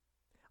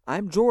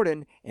I'm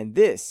Jordan, and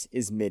this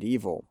is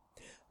Medieval.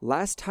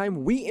 Last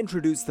time we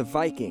introduced the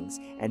Vikings,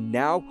 and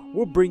now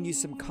we'll bring you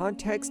some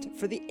context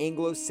for the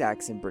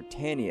Anglo-Saxon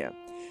Britannia.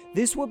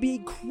 This will be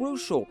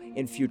crucial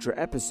in future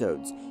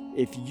episodes.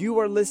 If you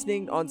are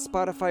listening on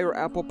Spotify or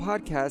Apple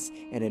Podcasts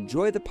and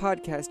enjoy the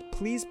podcast,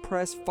 please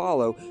press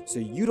follow so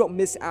you don't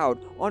miss out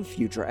on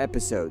future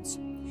episodes.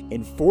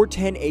 In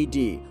 410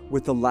 AD,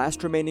 with the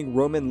last remaining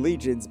Roman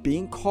legions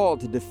being called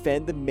to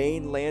defend the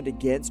mainland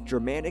against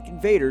Germanic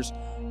invaders,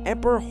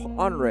 Emperor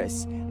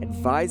Honorius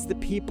advised the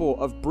people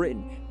of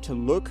Britain to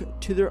look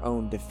to their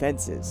own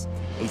defenses,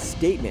 a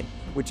statement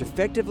which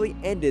effectively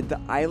ended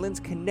the island's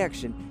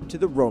connection to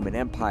the Roman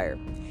Empire.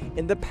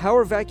 In the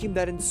power vacuum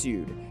that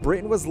ensued,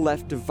 Britain was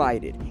left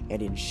divided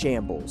and in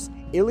shambles,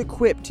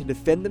 ill-equipped to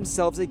defend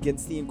themselves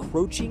against the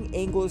encroaching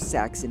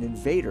Anglo-Saxon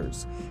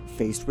invaders.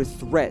 Faced with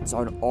threats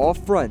on all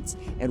fronts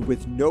and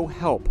with no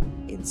help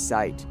in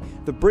sight,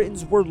 the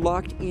Britons were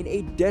locked in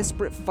a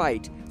desperate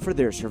fight for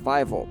their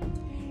survival.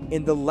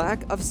 In the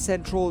lack of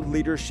central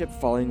leadership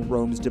following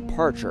Rome's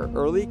departure,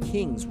 early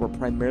kings were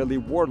primarily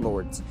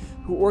warlords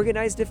who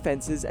organized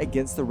defenses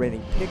against the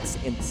reigning Picts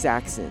and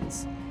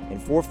Saxons. In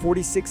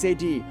 446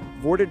 AD,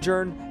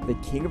 Vortigern, the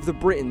king of the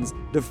Britons,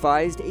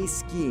 devised a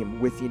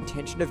scheme with the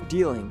intention of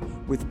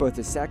dealing with both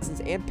the Saxons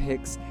and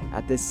Picts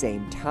at the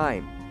same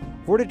time.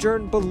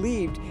 Vortigern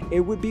believed it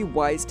would be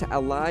wise to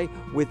ally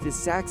with the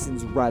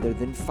Saxons rather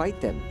than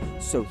fight them,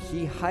 so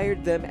he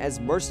hired them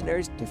as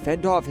mercenaries to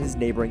fend off his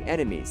neighboring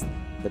enemies,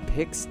 the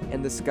Picts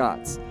and the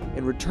Scots.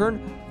 In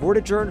return,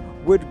 Vortigern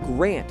would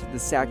grant the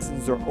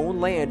Saxons their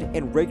own land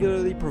and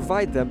regularly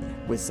provide them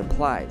with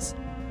supplies.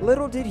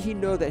 Little did he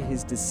know that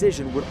his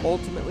decision would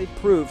ultimately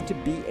prove to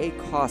be a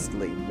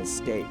costly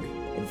mistake.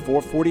 In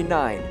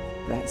 449,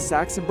 the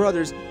Saxon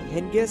brothers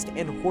Hengist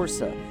and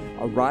Horsa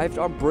arrived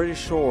on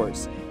British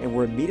shores and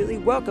were immediately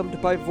welcomed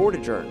by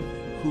Vortigern,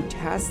 who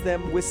tasked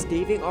them with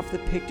staving off the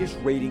Pictish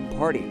raiding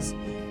parties.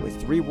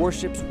 With 3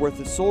 warships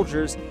worth of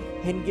soldiers,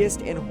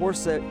 Hengist and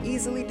Horsa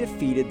easily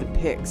defeated the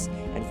Picts,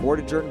 and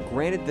Vortigern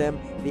granted them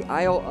the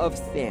Isle of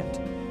Thanet.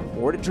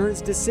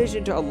 Vortigern's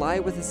decision to ally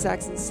with the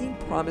Saxons seemed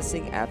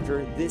promising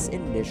after this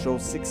initial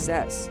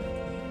success.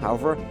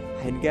 However,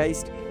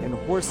 Hengist and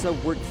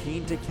Horsa were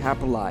keen to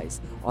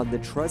capitalize on the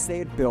trust they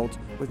had built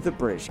with the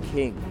British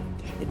king.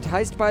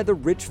 Enticed by the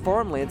rich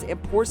farmlands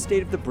and poor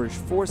state of the British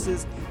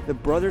forces, the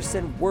brothers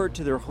sent word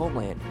to their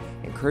homeland,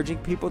 encouraging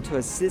people to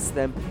assist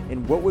them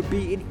in what would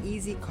be an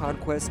easy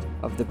conquest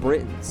of the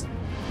Britons.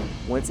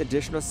 Once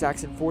additional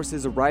Saxon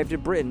forces arrived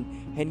in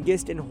Britain,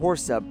 Hengist and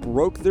Horsa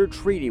broke their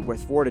treaty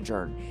with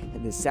Vortigern,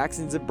 and the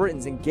Saxons and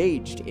Britons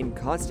engaged in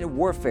constant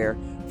warfare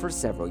for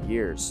several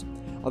years.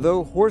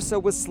 Although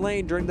Horsa was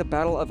slain during the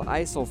Battle of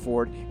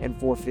Isleford in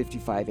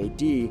 455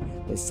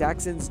 AD, the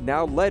Saxons,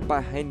 now led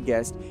by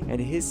Hengist and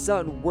his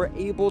son, were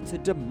able to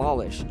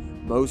demolish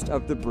most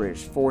of the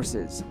British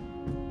forces.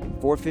 In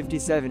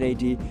 457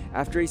 AD,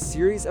 after a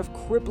series of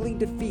crippling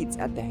defeats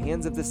at the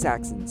hands of the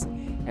Saxons,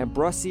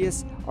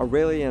 Ambrosius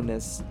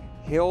Aurelianus,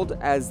 hailed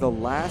as the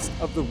last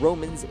of the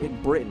Romans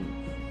in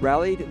Britain,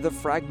 rallied the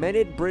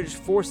fragmented British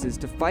forces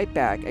to fight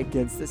back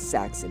against the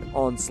Saxon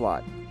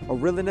onslaught.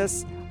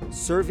 Aurelianus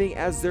serving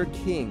as their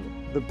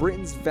king, the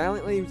Britons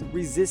valiantly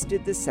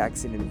resisted the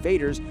Saxon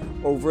invaders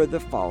over the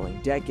following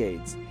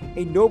decades.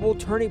 A notable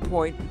turning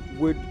point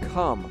would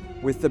come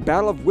with the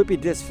Battle of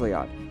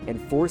Wippedisfliot in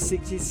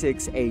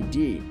 466 AD,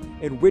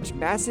 in which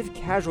massive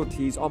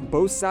casualties on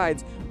both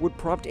sides would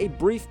prompt a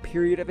brief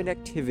period of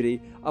inactivity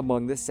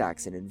among the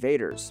Saxon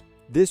invaders.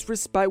 This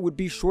respite would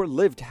be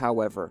short-lived,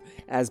 however,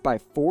 as by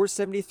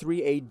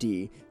 473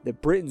 AD, the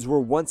Britons were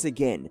once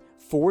again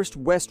forced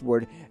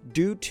westward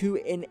due to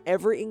an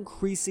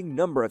ever-increasing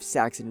number of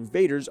Saxon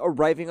invaders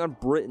arriving on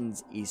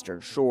Britain's eastern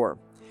shore.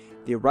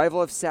 The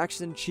arrival of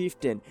Saxon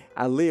chieftain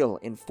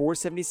Ailill in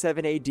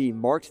 477 AD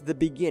marked the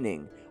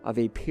beginning of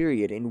a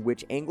period in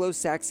which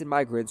Anglo-Saxon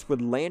migrants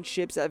would land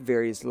ships at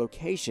various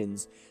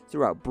locations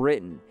throughout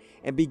Britain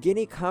and begin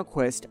a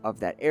conquest of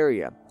that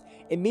area.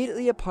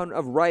 Immediately upon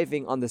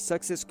arriving on the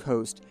Sussex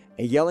coast,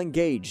 Ailill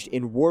engaged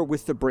in war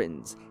with the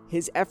Britons.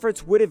 His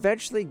efforts would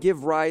eventually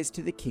give rise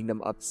to the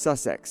Kingdom of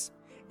Sussex.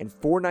 In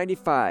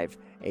 495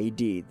 AD,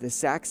 the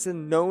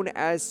Saxon known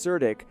as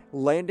Cerdic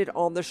landed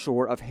on the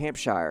shore of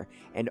Hampshire,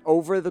 and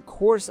over the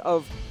course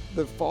of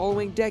the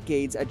following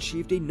decades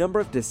achieved a number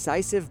of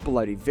decisive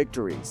bloody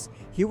victories.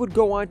 He would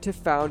go on to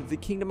found the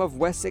Kingdom of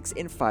Wessex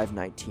in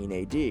 519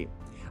 AD.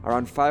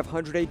 Around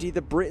 500 AD,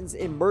 the Britons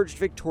emerged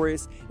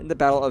victorious in the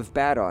Battle of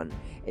Badon,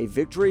 a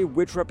victory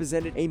which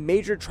represented a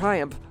major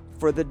triumph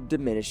for the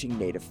diminishing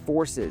native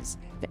forces.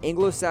 The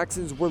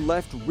Anglo-Saxons were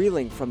left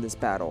reeling from this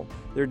battle.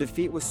 Their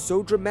defeat was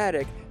so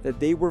dramatic that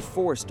they were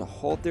forced to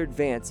halt their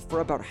advance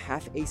for about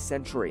half a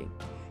century.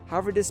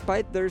 However,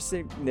 despite their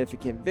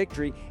significant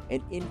victory,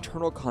 an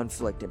internal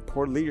conflict and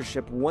poor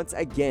leadership once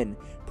again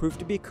proved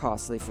to be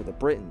costly for the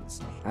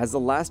Britons. As the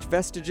last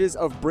vestiges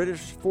of British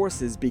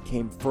forces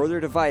became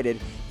further divided,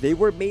 they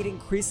were made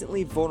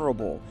increasingly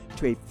vulnerable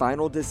to a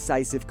final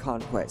decisive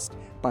conquest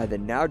by the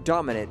now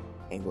dominant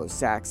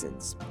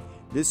Anglo-Saxons.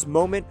 This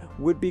moment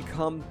would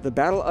become the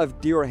Battle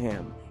of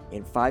Dirham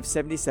in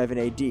 577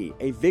 AD,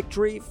 a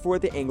victory for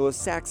the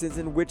Anglo-Saxons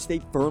in which they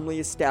firmly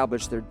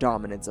established their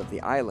dominance of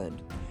the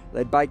island.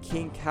 Led by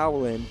King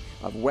Cawlin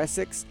of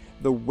Wessex,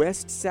 the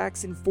West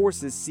Saxon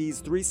forces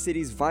seized 3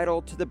 cities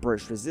vital to the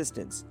British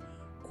resistance: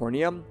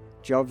 Cornium,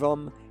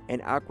 Jelvum,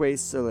 and Aquae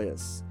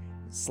Cilius,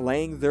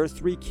 slaying their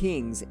 3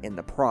 kings in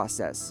the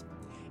process.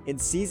 In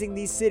seizing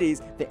these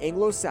cities, the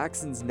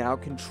Anglo-Saxons now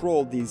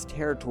controlled these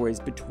territories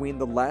between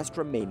the last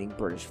remaining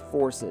British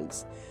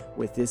forces.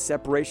 With this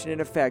separation in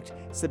effect,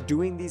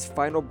 subduing these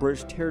final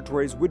British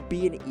territories would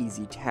be an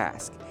easy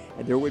task,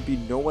 and there would be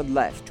no one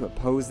left to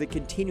oppose the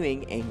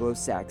continuing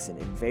Anglo-Saxon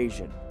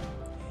invasion.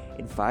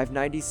 In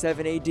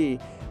 597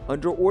 AD,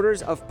 under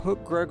orders of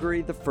Pope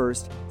Gregory I,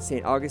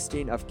 St.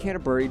 Augustine of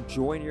Canterbury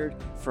journeyed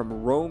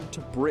from Rome to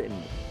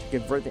Britain to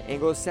convert the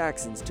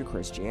Anglo-Saxons to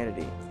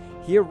Christianity.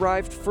 He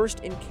arrived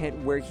first in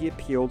Kent, where he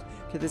appealed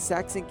to the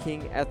Saxon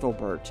king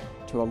Ethelbert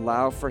to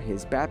allow for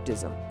his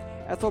baptism.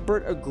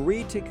 Ethelbert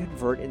agreed to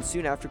convert, and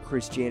soon after,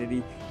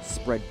 Christianity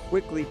spread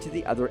quickly to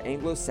the other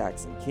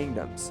Anglo-Saxon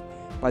kingdoms.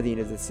 By the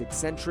end of the 6th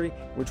century,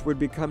 which would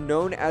become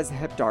known as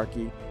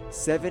Heptarchy,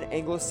 7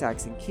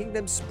 Anglo-Saxon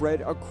kingdoms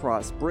spread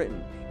across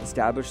Britain,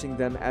 establishing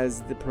them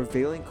as the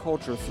prevailing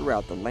culture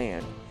throughout the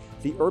land.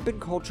 The urban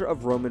culture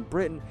of Roman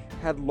Britain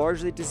had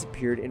largely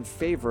disappeared in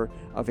favor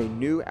of a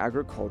new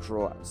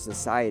agricultural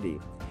society.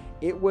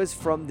 It was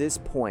from this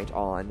point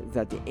on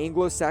that the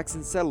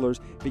Anglo-Saxon settlers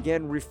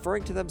began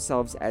referring to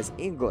themselves as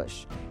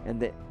English,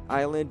 and the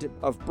island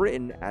of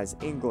Britain as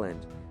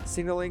England,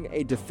 signaling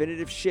a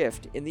definitive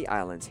shift in the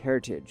island's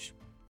heritage.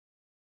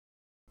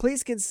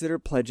 Please consider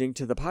pledging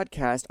to the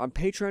podcast on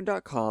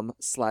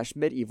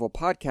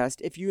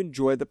patreon.com/medievalpodcast if you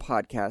enjoy the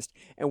podcast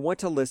and want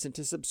to listen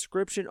to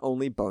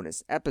subscription-only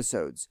bonus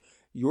episodes.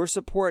 Your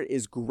support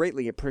is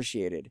greatly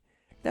appreciated.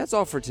 That's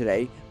all for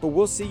today, but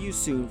we'll see you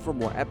soon for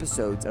more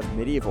episodes of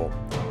Medieval.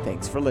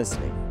 Thanks for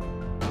listening.